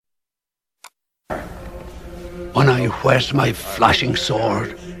when I whet my flashing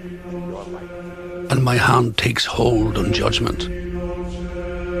sword, and my hand takes hold on judgment,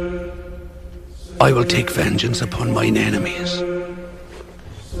 I will take vengeance upon mine enemies,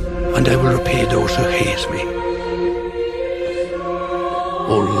 and I will repay those who hate me.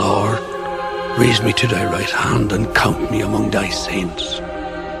 O Lord, raise me to thy right hand and count me among thy saints.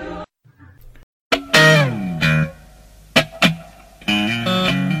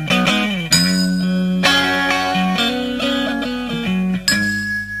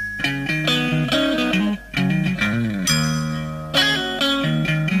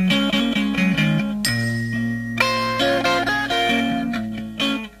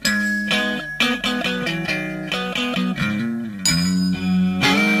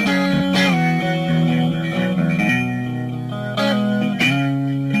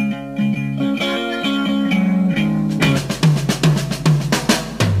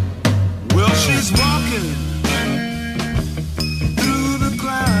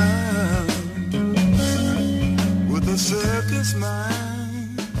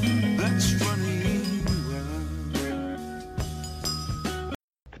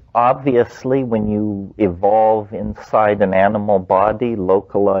 Obviously, when you evolve inside an animal body,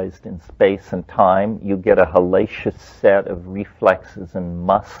 localized in space and time, you get a hellacious set of reflexes and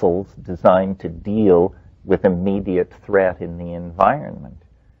muscles designed to deal with immediate threat in the environment.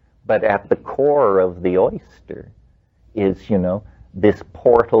 But at the core of the oyster is, this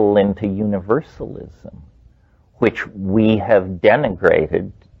portal into universalism, which we have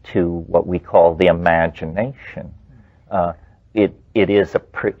denigrated to what we call the imagination.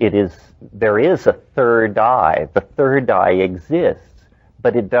 There is a third eye. The third eye exists,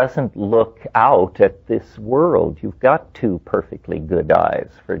 but it doesn't look out at this world. You've got two perfectly good eyes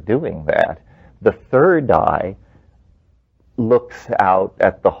for doing that. The third eye looks out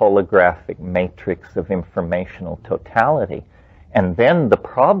at the holographic matrix of informational totality. And then the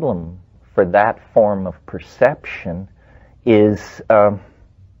problem for that form of perception is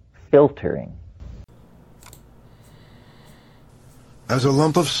filtering. As a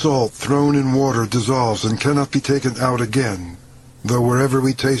lump of salt thrown in water dissolves and cannot be taken out again, though wherever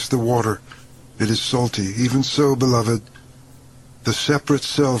we taste the water, it is salty, even so, beloved, the separate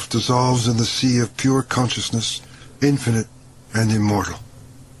self dissolves in the sea of pure consciousness, infinite and immortal.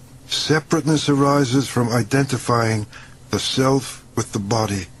 Separateness arises from identifying the self with the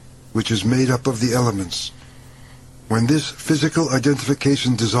body, which is made up of the elements. When this physical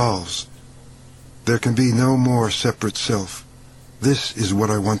identification dissolves, there can be no more separate self. This is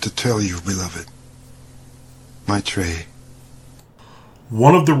what I want to tell you, beloved. Maitreyi.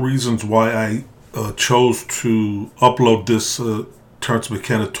 One of the reasons why I chose to upload this Terence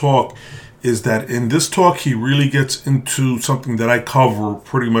McKenna talk is that in this talk he really gets into something that I cover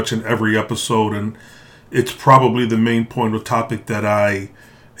pretty much in every episode, and it's probably the main point or topic that I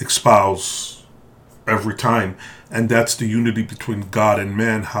espouse every time, and that's the unity between God and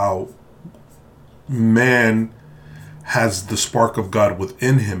man, how man has the spark of God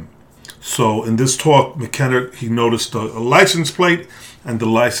within him. So in this talk, McKenna, he noticed a license plate, and the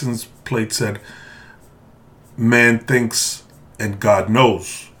license plate said, "Man thinks and God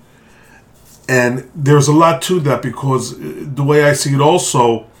knows." And there's a lot to that, because the way I see it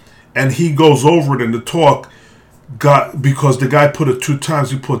also, and he goes over it in the talk, God, because the guy put it 2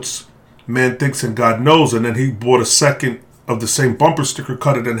 times, he puts "man thinks and God knows," and then he bought a second of the same bumper sticker,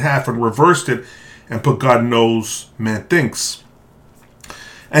 cut it in half and reversed it, and put "God knows, man thinks."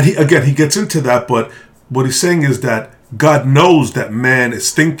 And he gets into that, but what he's saying is that God knows that man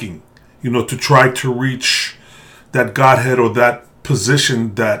is thinking, to try to reach that Godhead or that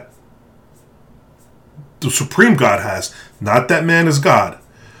position that the Supreme God has. Not that man is God,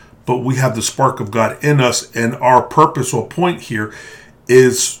 but we have the spark of God in us, and our purpose or point here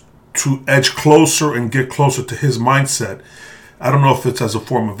is to edge closer and get closer to his mindset. I don't know if it's as a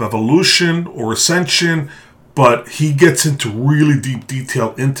form of evolution or ascension, but he gets into really deep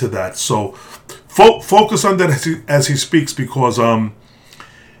detail into that. So focus on that as he speaks, because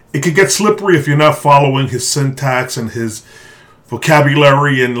it could get slippery if you're not following his syntax and his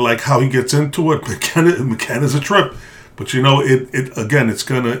vocabulary and like how he gets into it. McKenna's a trip, but it's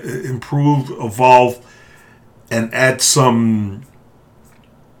going to improve, evolve, and add some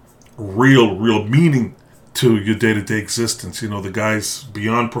real meaning to your day-to-day existence. The guy's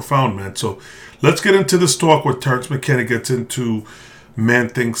beyond profound, man. So let's get into this talk where Terence McKenna gets into Man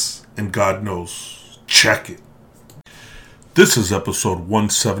Thinks and God Knows. Check it. This is episode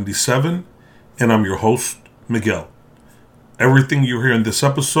 177, and I'm your host, Miguel. Everything you hear in this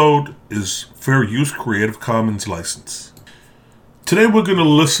episode is fair use Creative Commons license. Today we're going to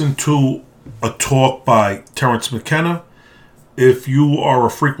listen to a talk by Terence McKenna. If you are a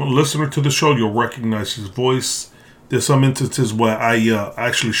frequent listener to the show, you'll recognize his voice. There's some instances where I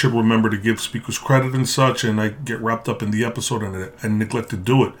actually should remember to give speakers credit and such, and I get wrapped up in the episode and neglect to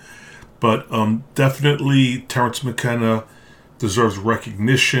do it. But definitely Terence McKenna deserves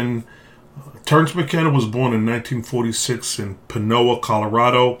recognition. Terence McKenna was born in 1946 in Panoa,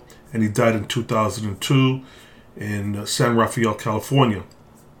 Colorado, and he died in 2002 in San Rafael, California.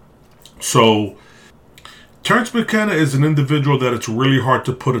 So Terence McKenna is an individual that it's really hard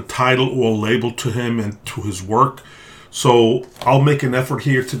to put a title or label to him and to his work. So I'll make an effort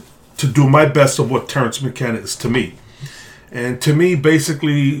here to do my best of what Terence McKenna is to me. And to me,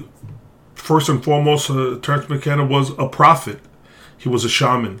 basically, first and foremost, Terence McKenna was a prophet. He was a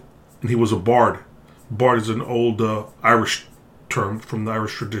shaman, and he was a bard. Bard is an old Irish term from the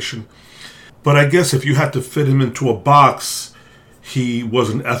Irish tradition. But I guess if you had to fit him into a box, he was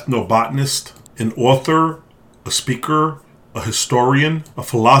an ethnobotanist, an author, a speaker, a historian, a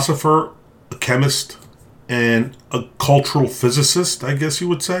philosopher, a chemist, and a cultural physicist, I guess you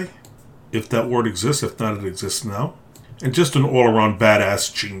would say, if that word exists. If not, it exists now. And just an all-around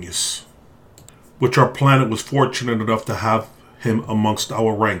badass genius, which our planet was fortunate enough to have him amongst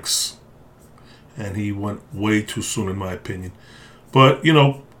our ranks. And he went way too soon, in my opinion. But, you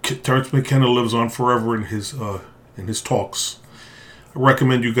know, Terence McKenna lives on forever in his talks. I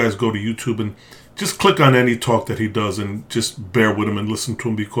recommend you guys go to YouTube and just click on any talk that he does and just bear with him and listen to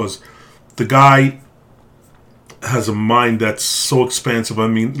him, because the guy has a mind that's so expansive. I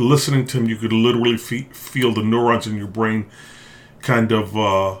mean, listening to him, you could literally feel the neurons in your brain kind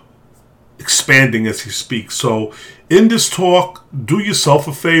of expanding as he speaks. So in this talk, do yourself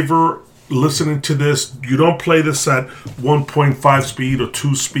a favor listening to this. You don't play this at 1.5 speed or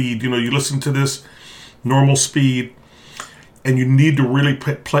 2 speed. You know, you listen to this normal speed, and you need to really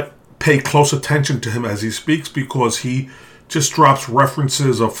pay close attention to him as he speaks, because he just drops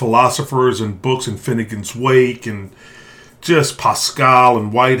references of philosophers and books and Finnegan's Wake and just Pascal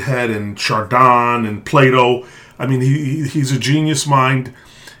and Whitehead and Chardin and Plato. I mean, he's a genius mind,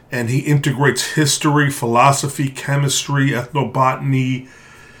 and he integrates history, philosophy, chemistry, ethnobotany,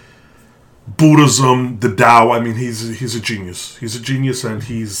 Buddhism, the Tao. I mean, he's a genius. He's a genius, and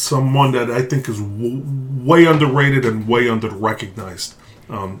he's someone that I think is way underrated and way under-recognized.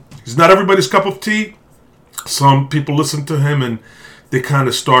 He's not everybody's cup of tea. Some people listen to him and they kind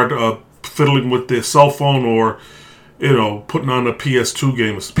of start fiddling with their cell phone, or, you know, putting on a PS2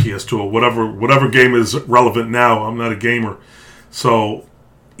 game, PS2 or whatever game is relevant now. I'm not a gamer. So,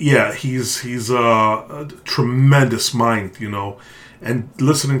 yeah, he's a tremendous mind, you know. And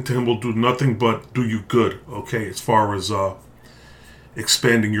listening to him will do nothing but do you good, okay, as far as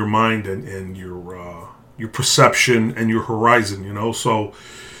expanding your mind and your perception and your horizon, you know. So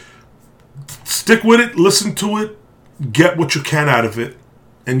stick with it, listen to it, get what you can out of it,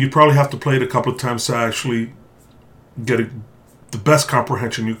 and you probably have to play it a couple of times to actually get the best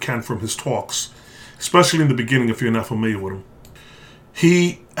comprehension you can from his talks, especially in the beginning if you're not familiar with him.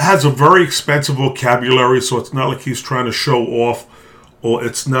 He has a very expansive vocabulary, so it's not like he's trying to show off, or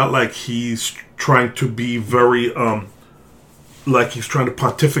it's not like he's trying to be very, like he's trying to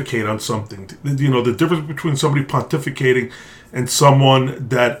pontificate on something. You know, the difference between somebody pontificating and someone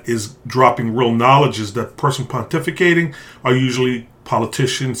that is dropping real knowledge is that person pontificating are usually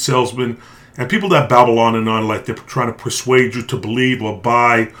politicians, salesmen, and people that babble on and on like they're trying to persuade you to believe or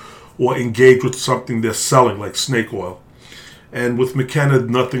buy or engage with something they're selling, like snake oil. And with McKenna,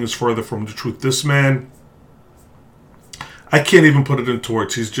 nothing is further from the truth. This man, I can't even put it into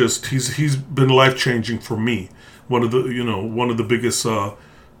words. He's been life-changing for me. One of the biggest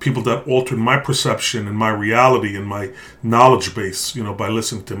people that altered my perception and my reality and my knowledge base, you know, by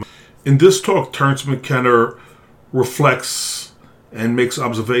listening to him. In this talk, Terence McKenna reflects and makes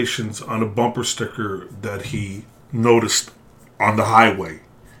observations on a bumper sticker that he noticed on the highway.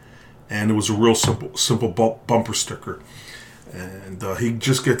 And it was a real simple bumper sticker. And he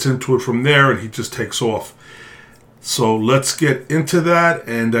just gets into it from there, and he just takes off. So let's get into that,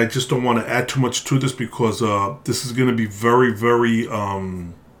 and I just don't want to add too much to this because this is going to be very, very,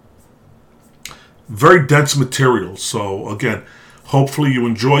 very dense material. So again, hopefully you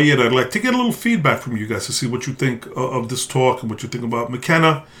enjoy it. I'd like to get a little feedback from you guys to see what you think of this talk and what you think about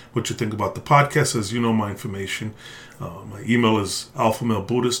McKenna, what you think about the podcast. As you know, my information, my email is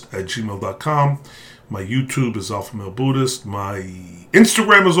alphamalebuddhist@gmail.com. My YouTube is Alpha Male Buddhist. My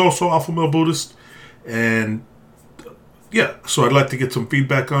Instagram is also Alpha Male Buddhist. And yeah, so I'd like to get some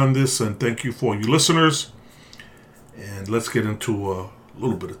feedback on this, and thank you for you listeners. And let's get into a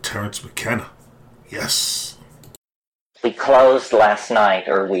little bit of Terence McKenna. Yes. We closed last night,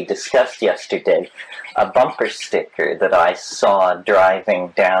 or we discussed yesterday, a bumper sticker that I saw driving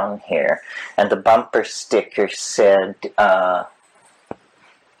down here. And the bumper sticker said,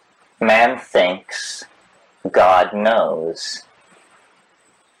 man thinks, God knows.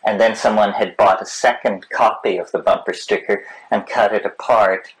 And then someone had bought a second copy of the bumper sticker and cut it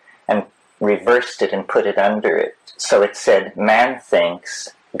apart and reversed it and put it under it. So it said, man thinks,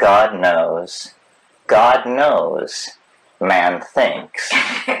 God knows, man thinks.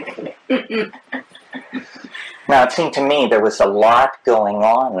 Now, it seemed to me there was a lot going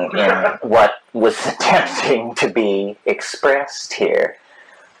on in what was attempting to be expressed here.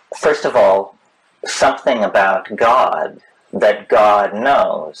 First of all, something about God, that God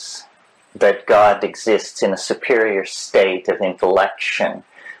knows, that God exists in a superior state of intellection.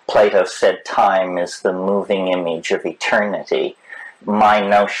 Plato said time is the moving image of eternity. My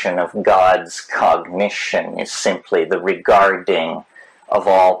notion of God's cognition is simply the regarding of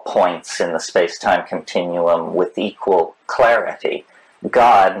all points in the space-time continuum with equal clarity.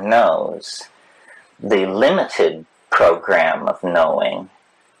 God knows. The limited program of knowing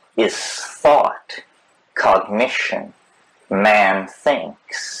is thought, cognition. Man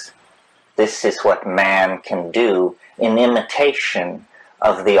thinks. This is what man can do in imitation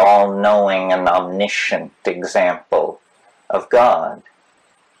of the all-knowing and omniscient example of God.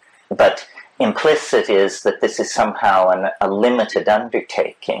 But implicit is that this is somehow a limited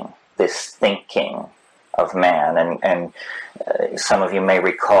undertaking, this thinking of man. And some of you may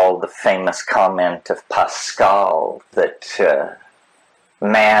recall the famous comment of Pascal that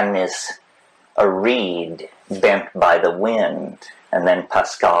man is a reed bent by the wind, and then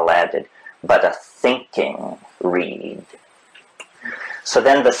Pascal added, but a thinking reed. So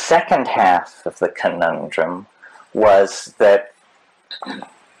then the second half of the conundrum was that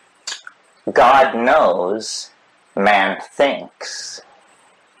God knows, man thinks.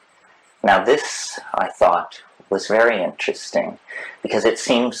 Now this, I thought, was very interesting, because it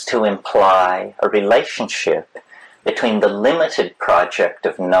seems to imply a relationship between the limited project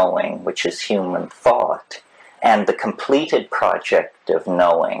of knowing, which is human thought, and the completed project of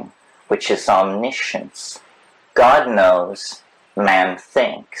knowing, which is omniscience. God knows, man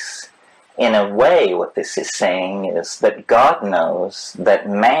thinks. In a way, what this is saying is that God knows that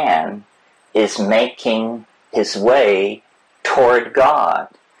man is making his way toward God.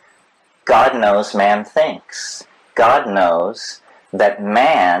 God knows, man thinks. God knows that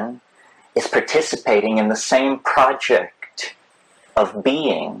man is participating in the same project of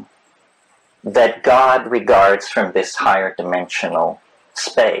being that God regards from this higher dimensional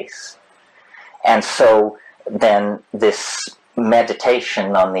space. And so then this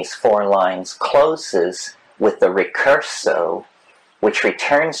meditation on these 4 lines closes with the recurso, which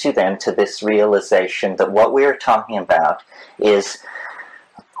returns you then to this realization that what we are talking about is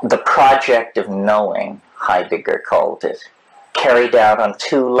the project of knowing, Heidegger called it, carried out on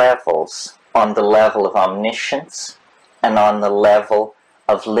 2 levels, on the level of omniscience and on the level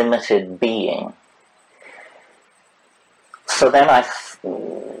of limited being. So then I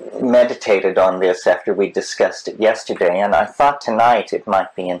meditated on this after we discussed it yesterday, and I thought tonight it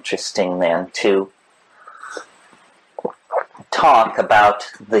might be interesting then to talk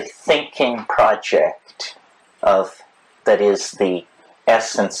about the thinking project that is the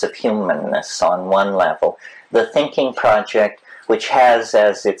essence of humanness on one level, the thinking project which has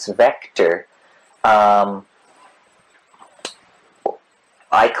as its vector,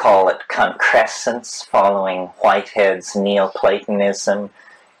 I call it concrescence, following Whitehead's Neoplatonism.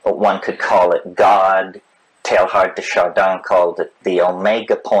 One could call it God. Teilhard de Chardin called it the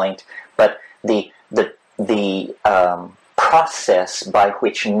omega point. But the process by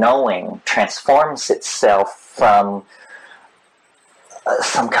which knowing transforms itself from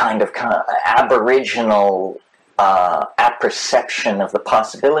some kind of aboriginal apperception of the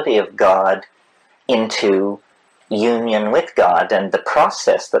possibility of God into union with God, and the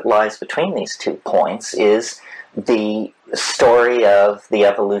process that lies between these 2 points is the story of the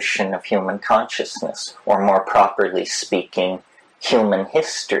evolution of human consciousness, or more properly speaking, human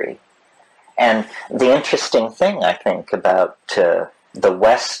history. And the interesting thing, I think, about the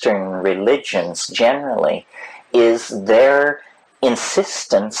Western religions generally is their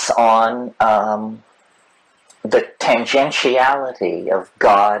insistence on the tangentiality of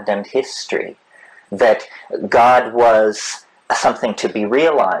God and history, that God was something to be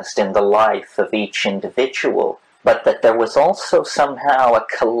realized in the life of each individual, but that there was also somehow a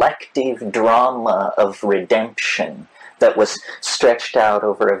collective drama of redemption that was stretched out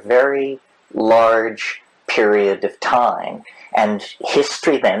over a very large period of time. And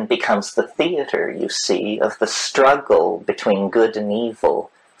history then becomes the theater, you see, of the struggle between good and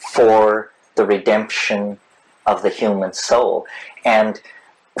evil for the redemption of the human soul. And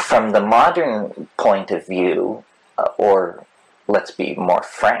from the modern point of view, or let's be more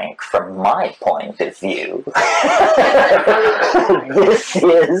frank, from my point of view, this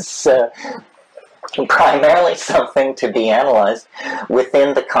is primarily something to be analyzed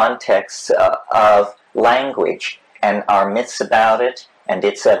within the context of language and our myths about it, and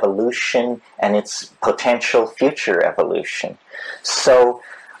its evolution, and its potential future evolution. So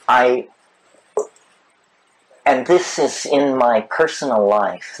and this is in my personal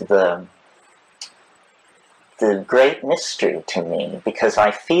life the great mystery to me, because I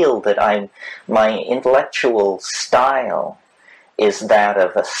feel that my intellectual style is that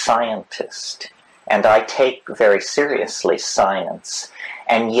of a scientist, and I take very seriously science,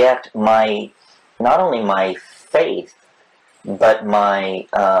 and yet not only my faith, but my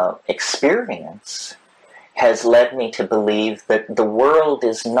experience has led me to believe that the world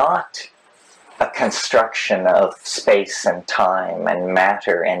is not a construction of space and time and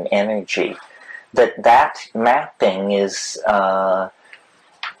matter and energy, that mapping is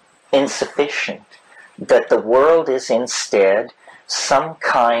insufficient, that the world is instead some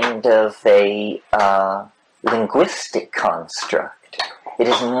kind of a linguistic construct. It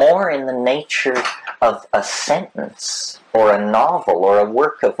is more in the nature of a sentence or a novel or a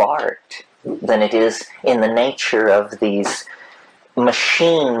work of art than it is in the nature of these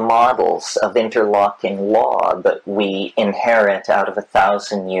machine models of interlocking law that we inherit out of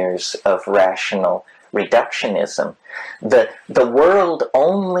 1,000 years of rational reductionism. The world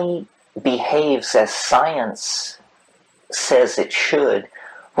only behaves as science says it should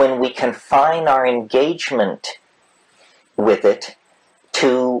when we confine our engagement with it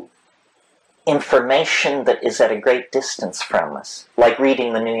to information that is at a great distance from us, like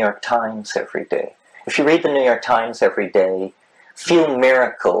reading the New York Times every day. If you read the New York Times every day, few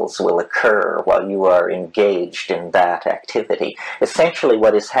miracles will occur while you are engaged in that activity. Essentially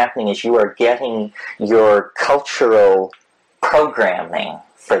what is happening is you are getting your cultural programming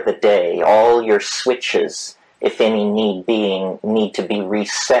for the day, all your switches, if any need to be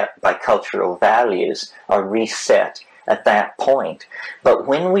reset by cultural values, are reset at that point. But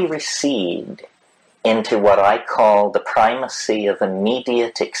when we recede into what I call the primacy of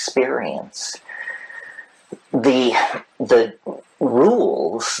immediate experience, the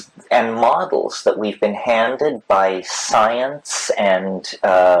rules and models that we've been handed by science and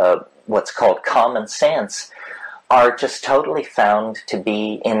what's called common sense are just totally found to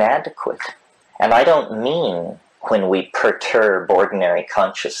be inadequate. And I don't mean when we perturb ordinary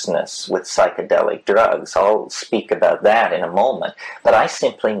consciousness with psychedelic drugs. I'll speak about that in a moment. But I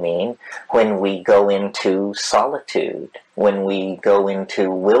simply mean when we go into solitude, when we go into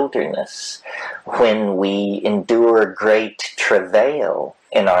wilderness, when we endure great travail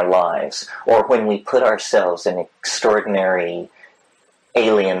in our lives, or when we put ourselves in extraordinary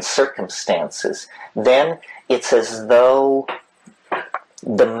alien circumstances, then it's as though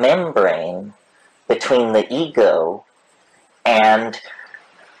the membrane between the ego and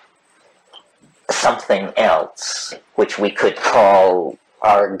something else, which we could call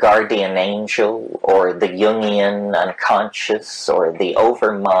our guardian angel, or the Jungian unconscious, or the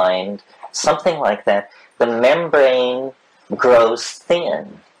overmind, something like that, the membrane grows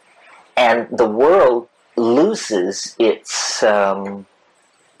thin, and the world loses its,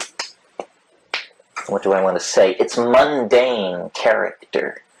 its mundane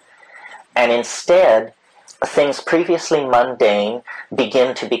character. And instead, things previously mundane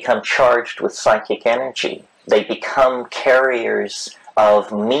begin to become charged with psychic energy. They become carriers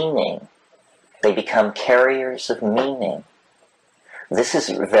of meaning. They become carriers of meaning. This is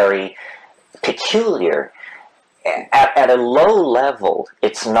very peculiar. At a low level,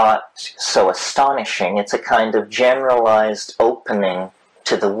 it's not so astonishing. It's a kind of generalized opening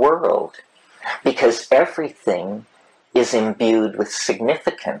to the world, because everything is imbued with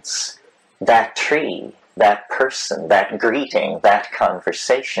significance. That tree, that person, that greeting, that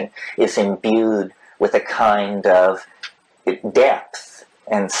conversation is imbued with a kind of depth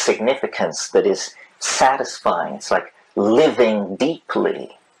and significance that is satisfying. It's like living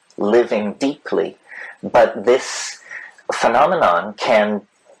deeply, living deeply. But this phenomenon can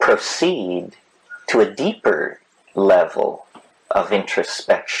proceed to a deeper level of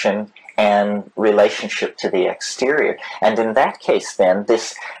introspection and relationship to the exterior. And in that case, then,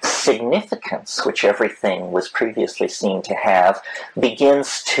 this significance, which everything was previously seen to have,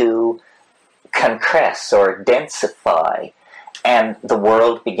 begins to compress or densify, and the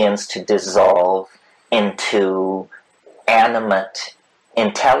world begins to dissolve into animate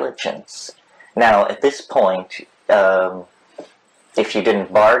intelligence. Now, at this point, if you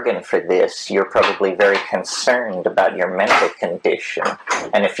didn't bargain for this, you're probably very concerned about your mental condition.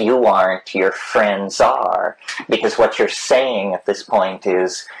 And if you aren't, your friends are. Because what you're saying at this point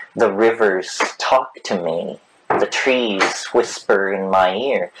is, the rivers talk to me, the trees whisper in my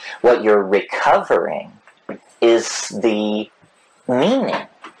ear. What you're recovering is the meaning.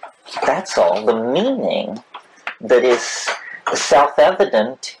 That's all, the meaning that is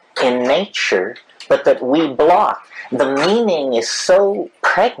self-evident in nature, but that we block. The meaning is so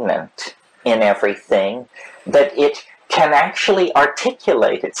pregnant in everything that it can actually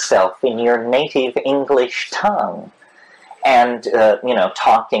articulate itself in your native English tongue. And,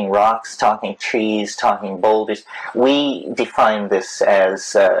 talking rocks, talking trees, talking boulders, we define this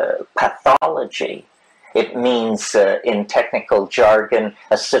as pathology. It means, in technical jargon,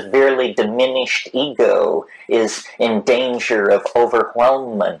 a severely diminished ego is in danger of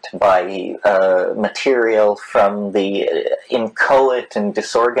overwhelmment by material from the inchoate and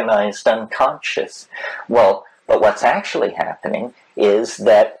disorganized unconscious. Well, but what's actually happening is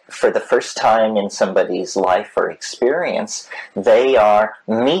that for the first time in somebody's life or experience, they are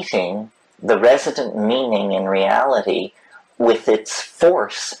meeting the resident meaning in reality with its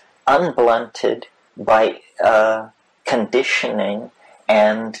force, unblunted by conditioning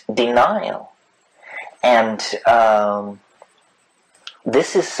and denial. And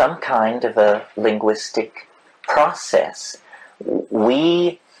this is some kind of a linguistic process.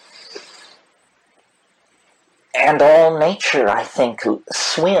 We, and all nature, I think,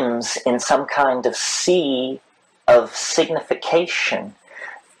 swims in some kind of sea of signification,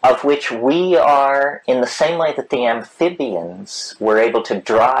 of which we are, in the same way that the amphibians were able to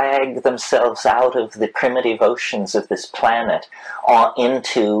drag themselves out of the primitive oceans of this planet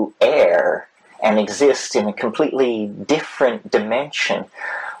into air and exist in a completely different dimension.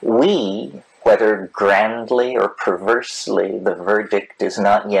 We, whether grandly or perversely, the verdict is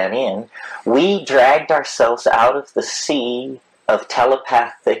not yet in, we dragged ourselves out of the sea of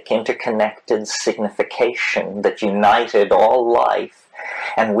telepathic interconnected signification that united all life,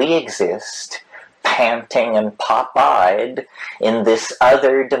 and we exist, panting and pop-eyed, in this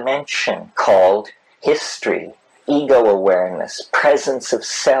other dimension called history, ego awareness, presence of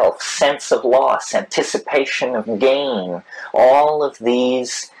self, sense of loss, anticipation of gain. All of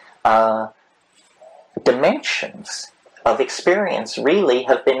these dimensions of experience really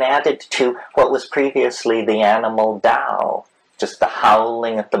have been added to what was previously the animal Tao, just the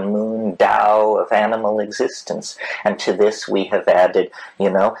howling at the moon Tao of animal existence. And to this we have added,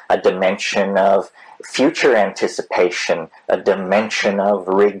 a dimension of future anticipation, a dimension of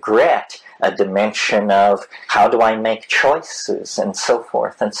regret, a dimension of how do I make choices, and so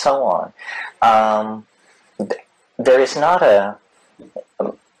forth and so on. There is not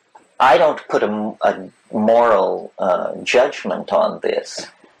I don't put a moral judgment on this,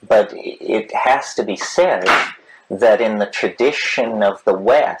 but it has to be said that in the tradition of the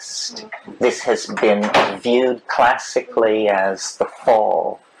West, this has been viewed classically as the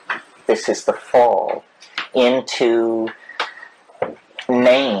fall. This is the fall into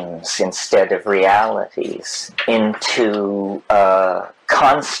names instead of realities, into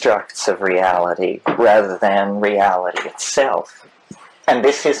constructs of reality rather than reality itself. And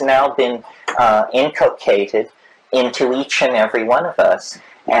this has now been inculcated into each and every one of us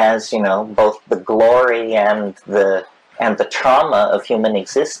as, both the glory and the trauma of human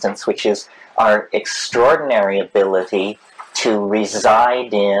existence, which is our extraordinary ability to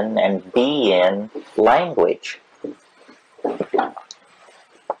reside in and be in language.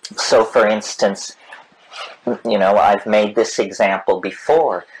 So, for instance, I've made this example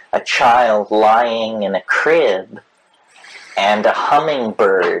before. A child lying in a crib, and a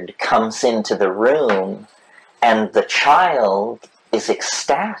hummingbird comes into the room, and the child is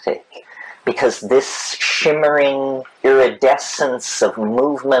ecstatic because this shimmering iridescence of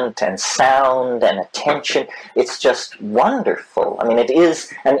movement and sound and attention, it's just wonderful. I mean, it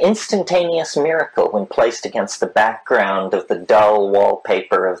is an instantaneous miracle when placed against the background of the dull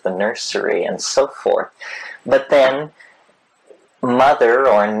wallpaper of the nursery and so forth. But then mother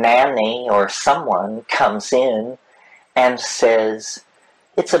or nanny or someone comes in and says,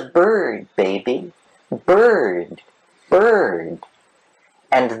 "It's a bird, baby. Bird, bird."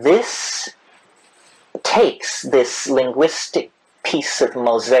 And this takes this linguistic piece of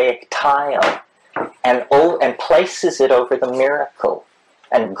mosaic tile and places it over the miracle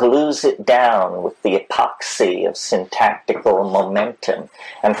and glues it down with the epoxy of syntactical momentum.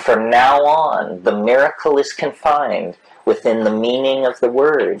 And from now on, the miracle is confined within the meaning of the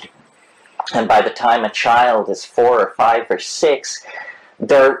word. And by the time a child is 4 or 5 or 6,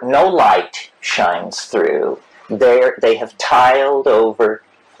 no light shines through. They have tiled over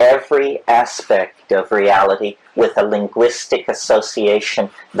every aspect of reality with a linguistic association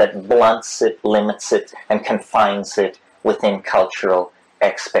that blunts it, limits it, and confines it within cultural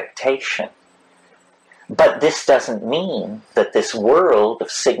expectation. But this doesn't mean that this world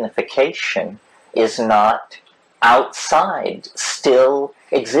of signification is not outside, still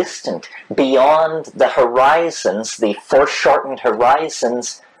existent, beyond the horizons, the foreshortened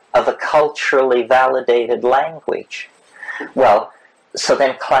horizons of a culturally validated language. Well, so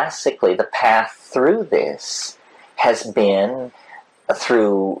then classically the path through this has been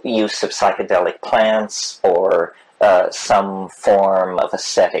through use of psychedelic plants or some form of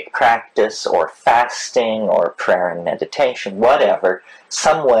ascetic practice or fasting or prayer and meditation, whatever,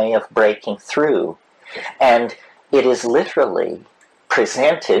 some way of breaking through. And it is literally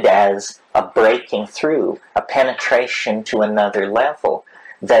presented as a breaking through, a penetration to another level,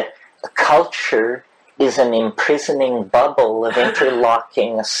 that culture is an imprisoning bubble of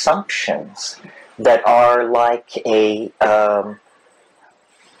interlocking assumptions that are like a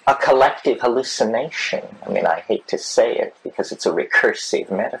collective hallucination. I mean, I hate to say it because it's a recursive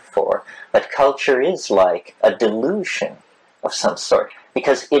metaphor, but culture is like a delusion of some sort,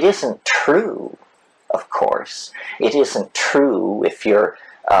 because it isn't true, of course. It isn't true if you're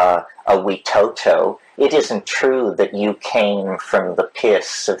a Witoto. It isn't true that you came from the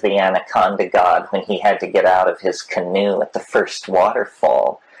piss of the anaconda god when he had to get out of his canoe at the first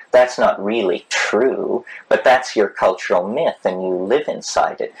waterfall. That's not really true, but that's your cultural myth, and you live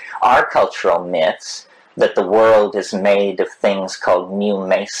inside it. Our cultural myths, that the world is made of things called mu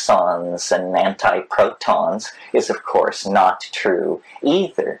mesons and antiprotons, is of course not true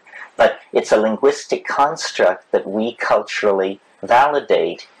either. But it's a linguistic construct that we culturally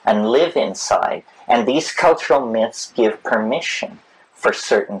validate and live inside. And these cultural myths give permission for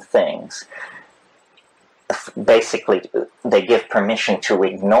certain things. Basically, they give permission to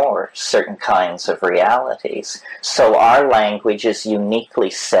ignore certain kinds of realities. So our language is uniquely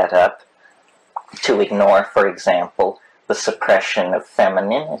set up to ignore, for example, the suppression of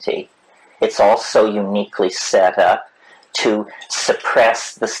femininity. It's also uniquely set up to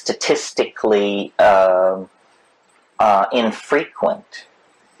suppress the statistically infrequent.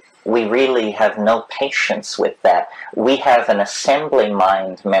 We really have no patience with that. We have an assembly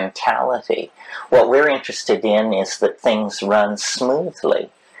mind mentality. What we're interested in is that things run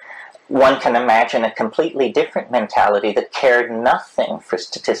smoothly. One can imagine a completely different mentality that cared nothing for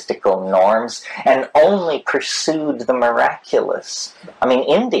statistical norms and only pursued the miraculous. I mean,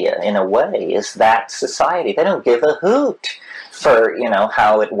 India, in a way, is that society. They don't give a hoot for,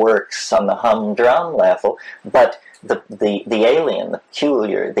 how it works on the humdrum level, but the alien, the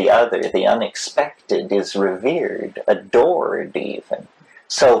peculiar, the other, the unexpected is revered, adored even.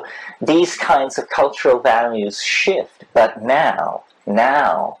 So these kinds of cultural values shift, but now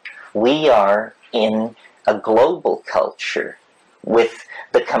we are in a global culture with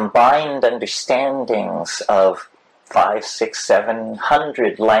the combined understandings of 500, 600,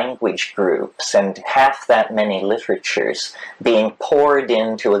 700 language groups and half that many literatures being poured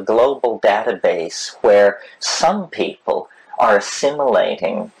into a global database where some people are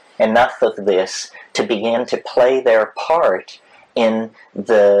assimilating enough of this to begin to play their part in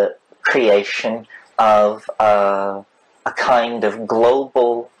the creation of a kind of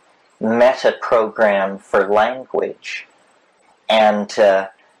global meta program for language. And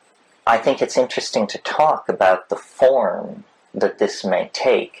I think it's interesting to talk about the form that this may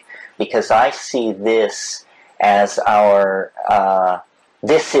take, because I see this as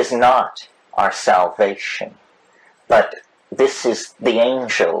this is not our salvation, but this is the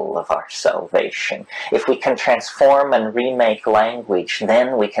angel of our salvation. If we can transform and remake language,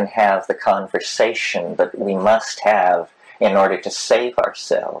 then we can have the conversation that we must have in order to save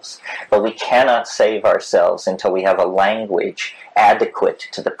ourselves. But we cannot save ourselves until we have a language adequate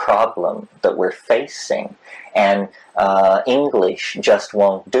to the problem that we're facing. And English just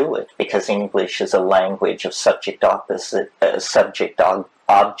won't do it, because English is a language of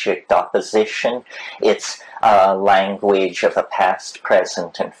subject-object opposition. It's a language of a past,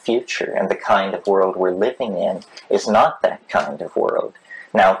 present, and future. And the kind of world we're living in is not that kind of world.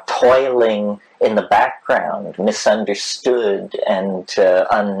 Now, toiling in the background, misunderstood and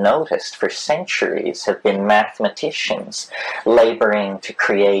unnoticed for centuries, have been mathematicians laboring to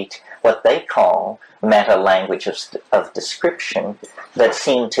create what they call meta-languages of description that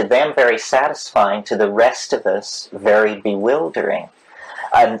seem to them very satisfying, to the rest of us very bewildering.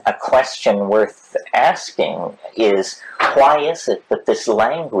 a question worth asking is, why is it that this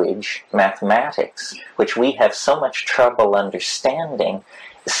language, mathematics, which we have so much trouble understanding,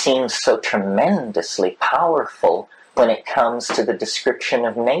 seems so tremendously powerful when it comes to the description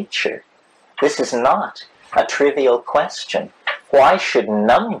of nature? This is not a trivial question. Why should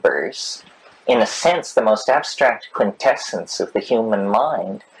numbers, in a sense the most abstract quintessence of the human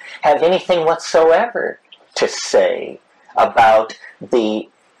mind, have anything whatsoever to say about the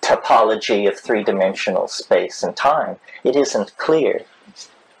topology of three-dimensional space and time? It isn't clear.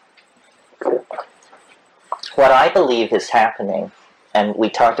 What I believe is happening, and we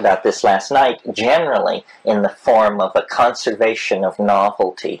talked about this last night, generally in the form of a conservation of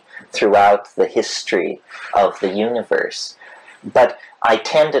novelty throughout the history of the universe. But I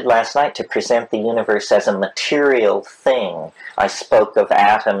tended last night to present the universe as a material thing. I spoke of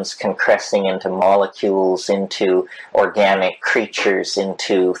atoms compressing into molecules, into organic creatures,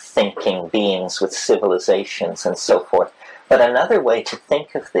 into thinking beings with civilizations and so forth. But another way to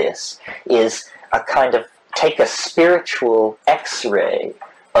think of this is a kind of take a spiritual X-ray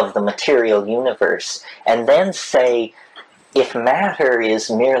of the material universe and then say, if matter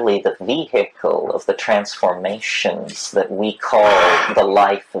is merely the vehicle of the transformations that we call the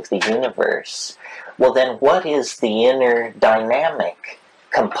life of the universe, well then what is the inner dynamic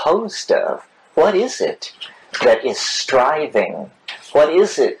composed of? What is it that is striving? What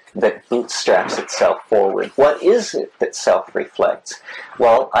is it that bootstraps itself forward? What is it that self-reflects?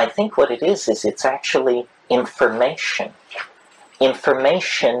 Well, I think what it is it's actually information.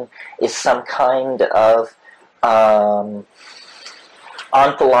 Information is some kind of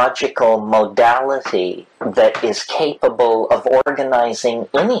ontological modality that is capable of organizing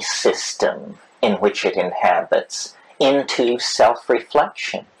any system in which it inhabits into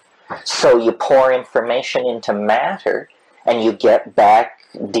self-reflection. So you pour information into matter and you get back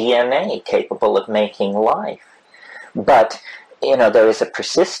DNA capable of making life. But there is a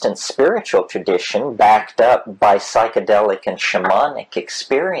persistent spiritual tradition backed up by psychedelic and shamanic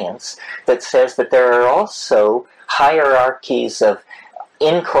experience that says that there are also hierarchies of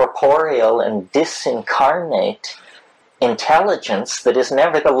incorporeal and disincarnate intelligence that is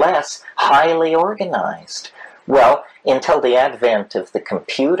nevertheless highly organized. Well, until the advent of the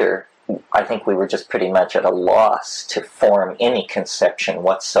computer, I think we were just pretty much at a loss to form any conception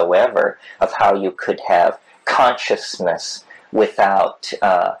whatsoever of how you could have consciousness without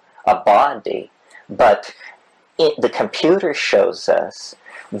a body. But the computer shows us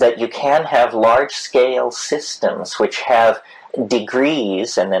that you can have large-scale systems which have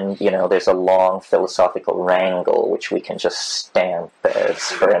degrees, and then, there's a long philosophical wrangle which we can just stamp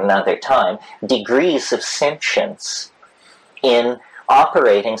as for another time, degrees of sentience in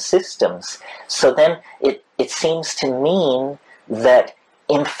operating systems. So then it seems to mean that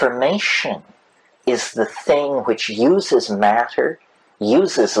information is the thing which uses matter,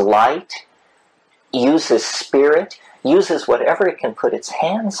 uses light, uses spirit, uses whatever it can put its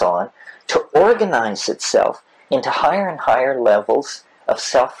hands on to organize itself into higher and higher levels of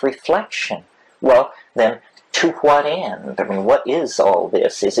self-reflection. Well, then, to what end? I mean, what is all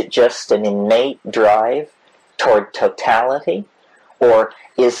this? Is it just an innate drive toward totality? Or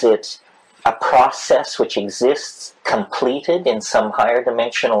is it a process which exists completed in some higher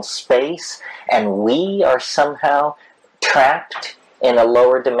dimensional space, and we are somehow trapped in a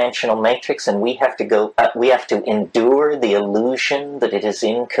lower dimensional matrix, and we have to endure the illusion that it is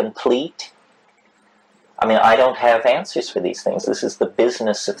incomplete? I mean, I don't have answers for these things. This is the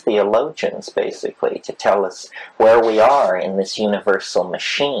business of theologians, basically, to tell us where we are in this universal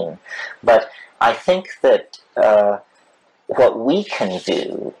machine. But I think that what we can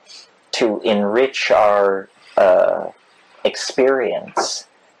do to enrich our experience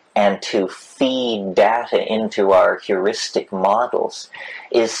and to feed data into our heuristic models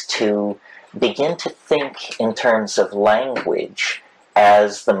is to begin to think in terms of language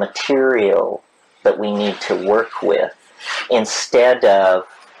as the material that we need to work with, instead of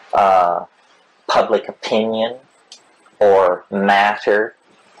public opinion or matter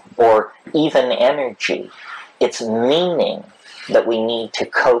or even energy. It's meaning that we need to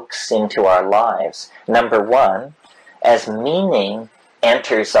coax into our lives. Number one, as meaning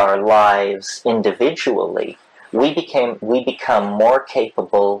enters our lives individually, we become more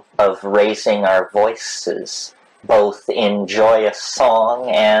capable of raising our voices, both in joyous song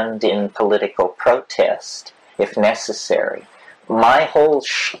and in political protest, if necessary. My whole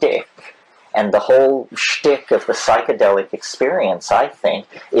shtick, and the whole shtick of the psychedelic experience, I think,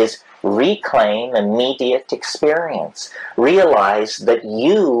 is reclaim immediate experience. Realize that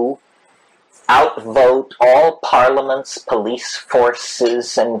you outvote all parliaments, police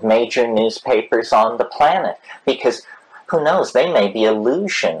forces, and major newspapers on the planet. Because, who knows, they may be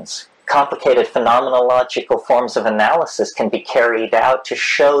illusions. Complicated phenomenological forms of analysis can be carried out to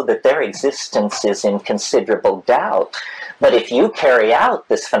show that their existence is in considerable doubt. But if you carry out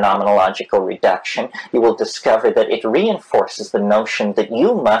this phenomenological reduction, you will discover that it reinforces the notion that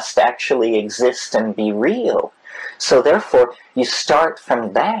you must actually exist and be real. So therefore, you start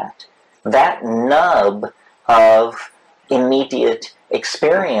from that nub of immediate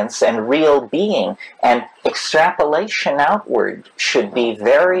experience and real being, and extrapolation outward should be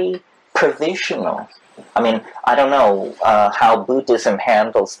very provisional. I mean, I don't know how Buddhism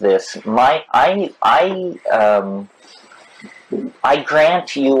handles this. I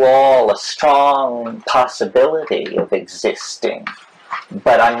grant you all a strong possibility of existing,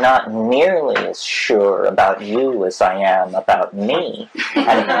 but I'm not nearly as sure about you as I am about me.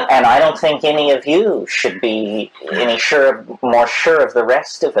 And I don't think any of you should be more sure of the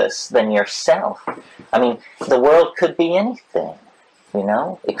rest of us than yourself. I mean, the world could be anything, you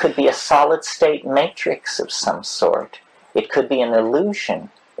know? It could be a solid-state matrix of some sort. It could be an illusion.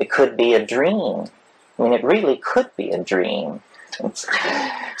 It could be a dream. I mean, it really could be a dream.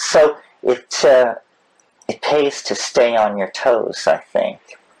 So it pays to stay on your toes, I think.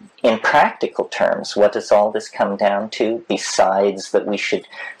 In practical terms, what does all this come down to, besides that we should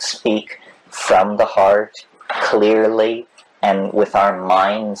speak from the heart, clearly, and with our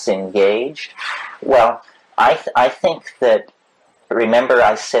minds engaged? Well, I think that, remember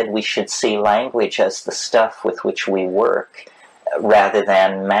I said we should see language as the stuff with which we work, rather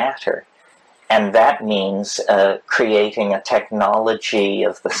than matter. And that means creating a technology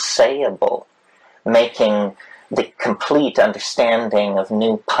of the sayable, making the complete understanding of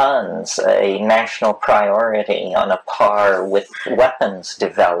new puns a national priority on a par with weapons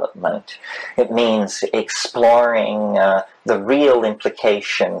development. It means exploring the real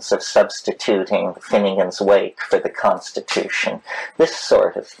implications of substituting Finnegan's Wake for the Constitution, this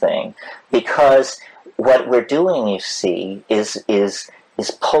sort of thing. Because what we're doing, you see, is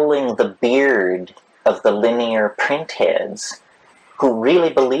pulling the beard of the linear printheads who really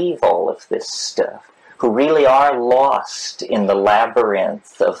believe all of this stuff, who really are lost in the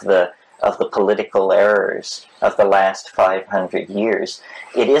labyrinth of the political errors of the last 500 years.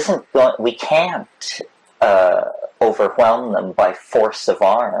 We can't overwhelm them by force of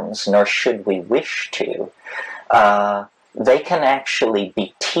arms, nor should we wish to. They can actually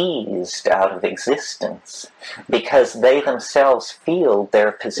be teased out of existence because they themselves feel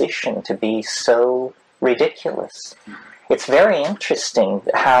their position to be so ridiculous. It's very interesting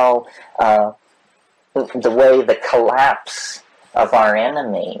how the way the collapse of our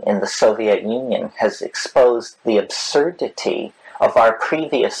enemy in the Soviet Union has exposed the absurdity of our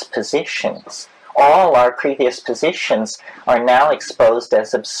previous positions. All our previous positions are now exposed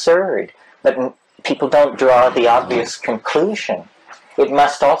as absurd, but people don't draw the obvious conclusion. It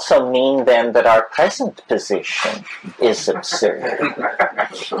must also mean then that our present position is absurd.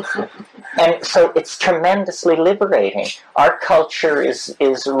 And so it's tremendously liberating. Our culture is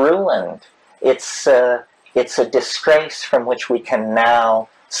ruined. It's a disgrace from which we can now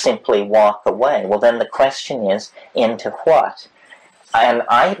simply walk away. Well, then the question is, into what? And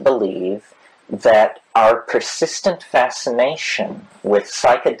I believe that our persistent fascination with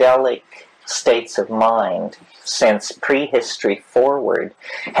psychedelic states of mind since prehistory forward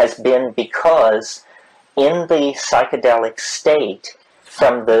has been because in the psychedelic state,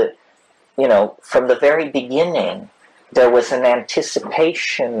 from the very beginning, there was an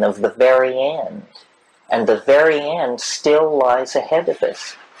anticipation of the very end, and the very end still lies ahead of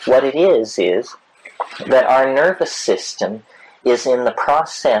us. What it is that our nervous system is in the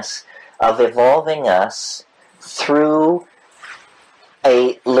process of evolving us through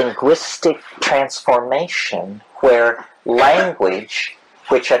a linguistic transformation where language,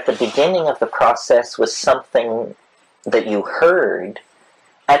 which at the beginning of the process was something that you heard,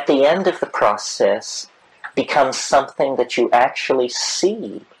 at the end of the process becomes something that you actually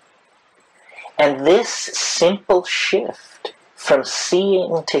see. And this simple shift from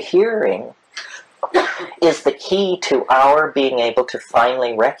seeing to hearing is the key to our being able to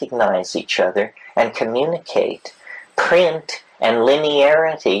finally recognize each other and communicate. Print and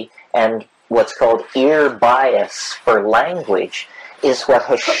linearity and what's called ear bias for language is what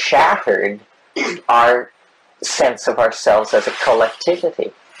has shattered our sense of ourselves as a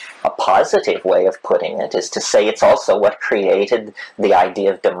collectivity. A positive way of putting it is to say it's also what created the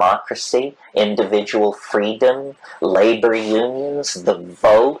idea of democracy, individual freedom, labor unions, the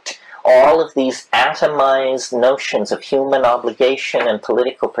vote, all of these atomized notions of human obligation and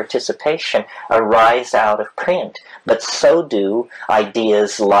political participation arise out of print. But so do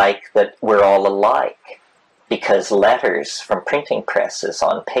ideas like that we're all alike, because letters from printing presses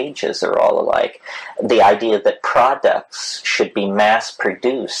on pages are all alike. The idea that products should be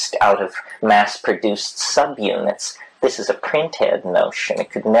mass-produced out of mass-produced subunits. This is a printhead notion. It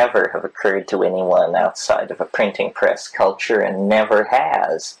could never have occurred to anyone outside of a printing press culture, and never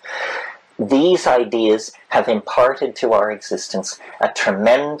has. These ideas have imparted to our existence a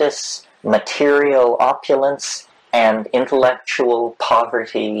tremendous material opulence and intellectual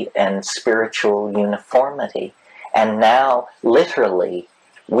poverty and spiritual uniformity. And now, literally,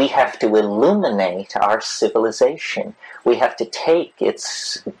 we have to illuminate our civilization. We have to take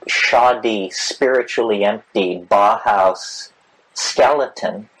its shoddy, spiritually empty Bauhaus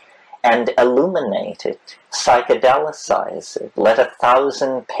skeleton and illuminate it, psychedelicize it, let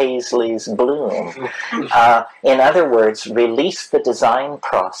 1,000 Paisleys bloom. In other words, release the design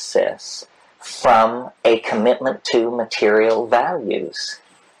process from a commitment to material values.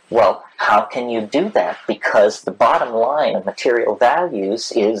 Well, how can you do that? Because the bottom line of material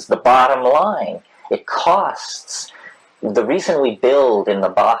values is the bottom line. It costs. The reason we build in the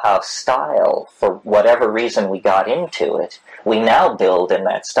Bauhaus style, for whatever reason we got into it, we now build in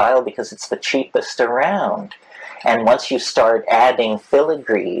that style because it's the cheapest around. And once you start adding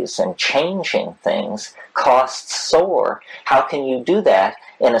filigrees and changing things, costs soar. How can you do that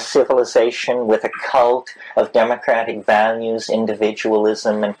in a civilization with a cult of democratic values,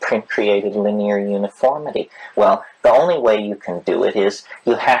 individualism, and print-created linear uniformity? Well, the only way you can do it is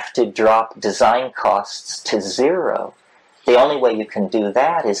you have to drop design costs to zero. The only way you can do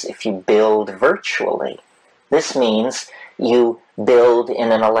that is if you build virtually. This means you build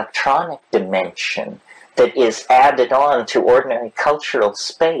in an electronic dimension that is added on to ordinary cultural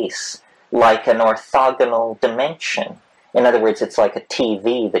space like an orthogonal dimension. In other words, it's like a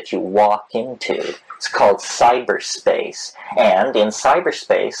TV that you walk into. It's called cyberspace. And in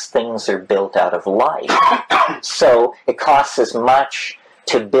cyberspace, things are built out of light. So it costs as much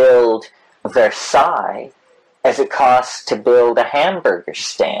to build Versailles as it costs to build a hamburger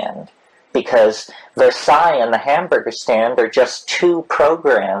stand, because Versailles and the hamburger stand are just two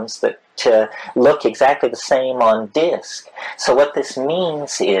programs that look exactly the same on disk. So what this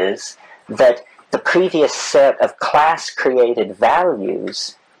means is that the previous set of class-created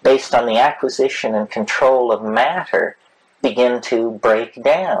values based on the acquisition and control of matter begin to break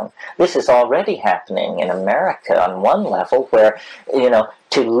down. This is already happening in America on one level, where,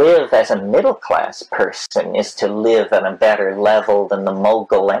 to live as a middle-class person is to live on a better level than the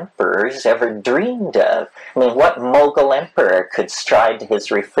Mughal emperors ever dreamed of. I mean, what Mughal emperor could stride to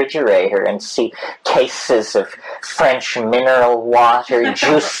his refrigerator and see cases of French mineral water,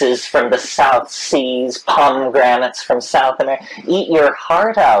 juices from the South Seas, pomegranates from South America? Eat your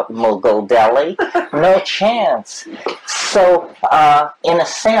heart out, Mughal Delhi. No chance. So, in a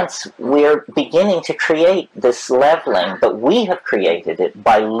sense, we're beginning to create this leveling, but we have created it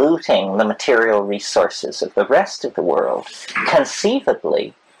by looting the material resources of the rest of the world.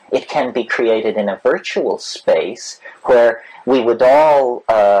 Conceivably, it can be created in a virtual space where we would all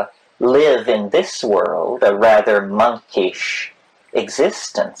live in this world, a rather monkish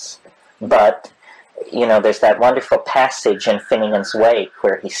existence. But, there's that wonderful passage in Finnegan's Wake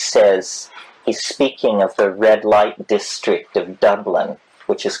where he says, he's speaking of the red light district of Dublin,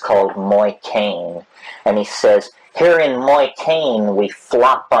 which is called Moycane, and he says, "Here in Moycane we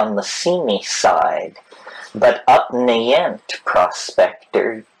flop on the seamy side, but up Nient,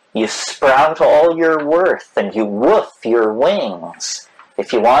 prospector, you sprout all your worth and you woof your wings.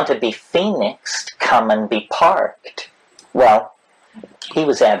 If you want to be phoenixed, come and be parked." Well, he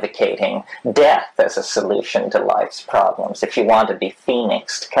was advocating death as a solution to life's problems. If you want to be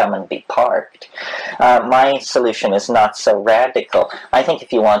phoenixed, come and be parked. My solution is not so radical. I think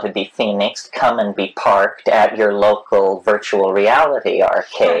if you want to be phoenixed, come and be parked at your local virtual reality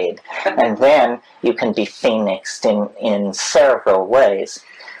arcade. And then you can be phoenixed in several ways.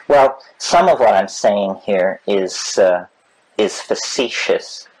 Well, some of what I'm saying here is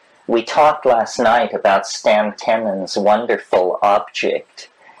facetious. We talked last night about Stan Tenon's wonderful object.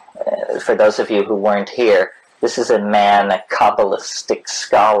 For those of you who weren't here, this is a man, a Kabbalistic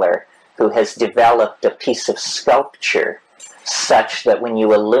scholar, who has developed a piece of sculpture such that when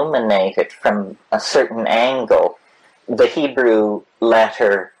you illuminate it from a certain angle, the Hebrew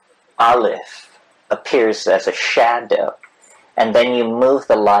letter Aleph appears as a shadow, and then you move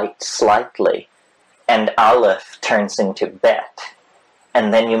the light slightly, and Aleph turns into Bet.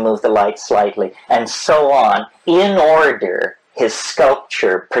 And then you move the light slightly, and so on, in order. his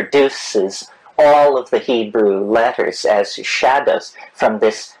sculpture produces all of the Hebrew letters as shadows from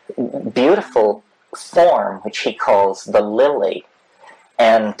this beautiful form, which he calls the lily.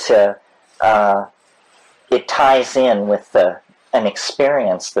 And it ties in with an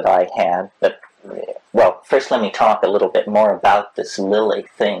experience that I had. Well, first let me talk a little bit more about this lily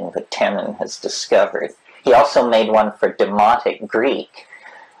thing that Tenon has discovered. He also made one for Demotic Greek,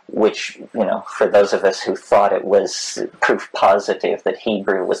 which, for those of us who thought it was proof positive that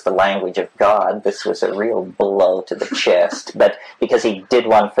Hebrew was the language of God, this was a real blow to the chest. But because he did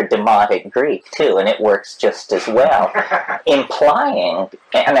one for Demotic Greek, too, and it works just as well, implying,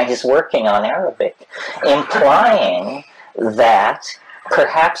 and he's working on Arabic, implying that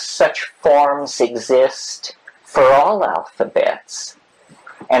perhaps such forms exist for all alphabets.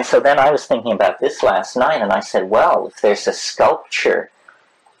 And so then I was thinking about this last night, and I said, well, if there's a sculpture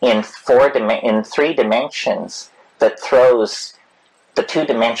in 3 dimensions that throws the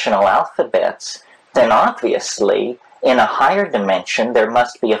 2-dimensional alphabets, then obviously in a higher dimension there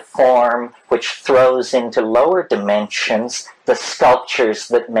must be a form which throws into lower dimensions the sculptures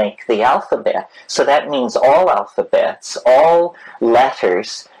that make the alphabet. So that means all alphabets, all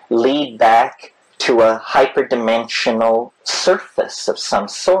letters lead back to a hyperdimensional surface of some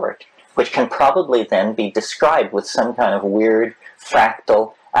sort, which can probably then be described with some kind of weird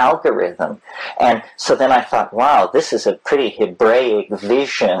fractal algorithm. And so then I thought, wow, this is a pretty Hebraic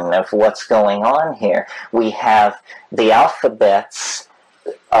vision of what's going on here. We have the alphabets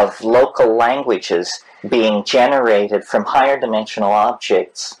of local languages being generated from higher dimensional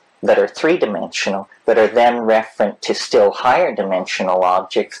objects that are 3-dimensional, that are then referent to still higher dimensional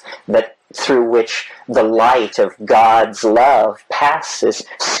objects that through which the light of God's love passes,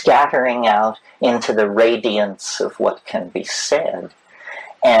 scattering out into the radiance of what can be said.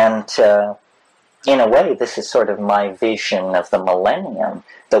 And in a way, this is sort of my vision of the millennium,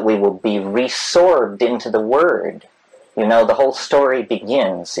 that we will be resorbed into the Word. The whole story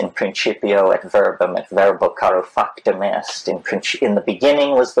begins in principio et verbum, et verbo caro factum est. In the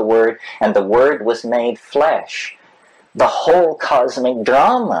beginning was the Word, and the Word was made flesh. The whole cosmic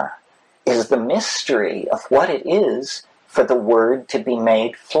drama is the mystery of what it is for the Word to be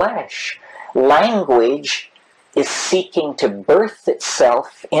made flesh. Language is seeking to birth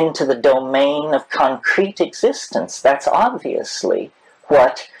itself into the domain of concrete existence. That's obviously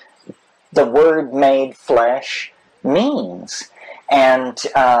what the Word made flesh means. And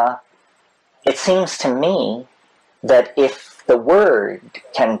it seems to me that if the Word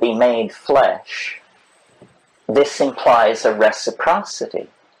can be made flesh, this implies a reciprocity.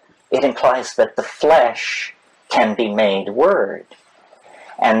 It implies that the flesh can be made Word.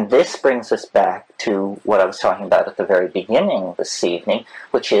 And this brings us back to what I was talking about at the very beginning this evening,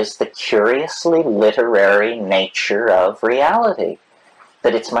 which is the curiously literary nature of reality.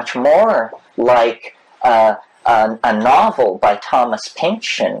 That it's much more like a novel by Thomas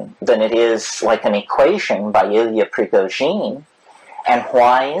Pynchon than it is like an equation by Ilya Prigogine. And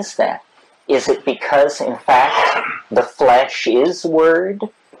why is that? Is it because, in fact, the flesh is Word,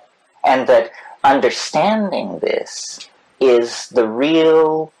 and that understanding this is the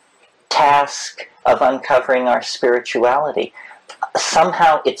real task of uncovering our spirituality?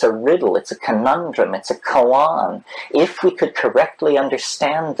 Somehow it's a riddle, it's a conundrum, it's a koan. If we could correctly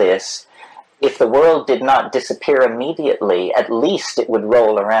understand this, if the world did not disappear immediately, at least it would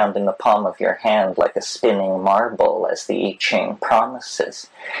roll around in the palm of your hand like a spinning marble, as the I Ching promises.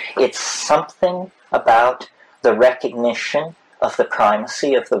 It's something about the recognition of the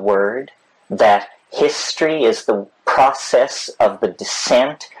primacy of the Word, that history is the process of the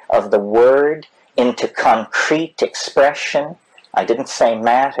descent of the Word into concrete expression. I didn't say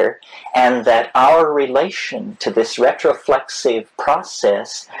matter. And that our relation to this retroflexive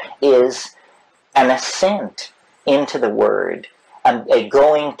process is an ascent into the Word, a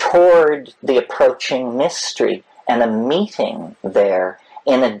going toward the approaching mystery, and a meeting there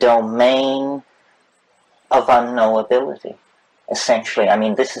in a domain of unknowability. Essentially, I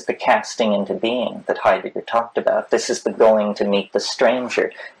mean, this is the casting into being that Heidegger talked about. This is the going to meet the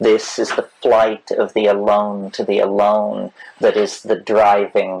stranger. This is the flight of the alone to the alone that is the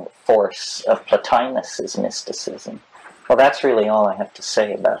driving force of Plotinus's mysticism. Well, that's really all I have to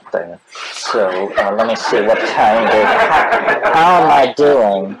say about that. So let me see what kind of... How am I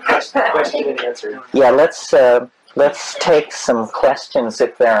doing? Question and answer. Yeah, let's take some questions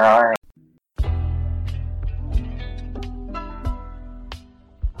if there are.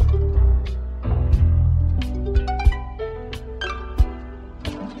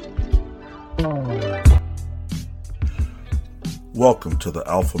 Welcome to the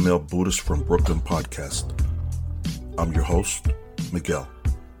Alpha Male Buddhist from Brooklyn podcast. I'm your host, Miguel.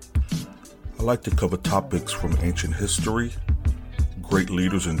 I like to cover topics from ancient history, great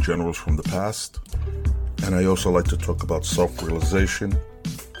leaders and generals from the past, and I also like to talk about self-realization,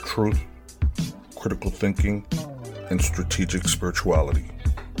 truth, critical thinking, and strategic spirituality.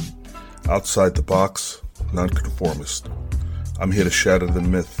 Outside the box, nonconformist. I'm here to shatter the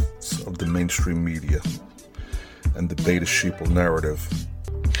myths of the mainstream media and the beta sheeple narrative.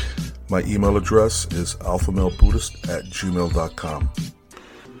 My email address is alphamalebuddhist@gmail.com.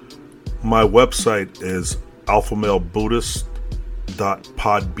 My website is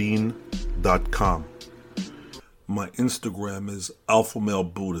alphamalebuddhist.podbean.com. My Instagram is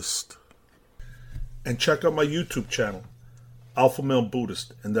alphamalebuddhist. And check out my YouTube channel, Alpha Male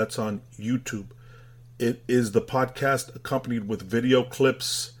Buddhist, and that's on YouTube. It is the podcast accompanied with video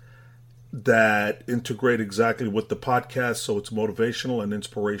clips that integrate exactly with the podcast, so it's motivational and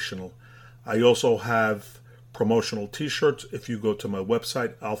inspirational. I also have promotional t-shirts. If you go to my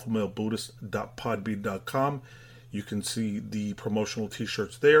website, alphamalebuddhist.podbean.com, you can see the promotional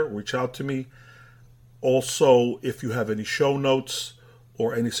t-shirts there. Reach out to me. Also, if you have any show notes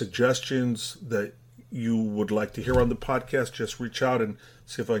or any suggestions that you would like to hear on the podcast, just reach out and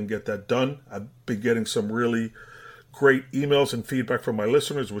see if I can get that done. I've been getting some really great emails and feedback from my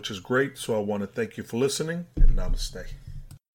listeners, which is great. So I want to thank you for listening, and namaste.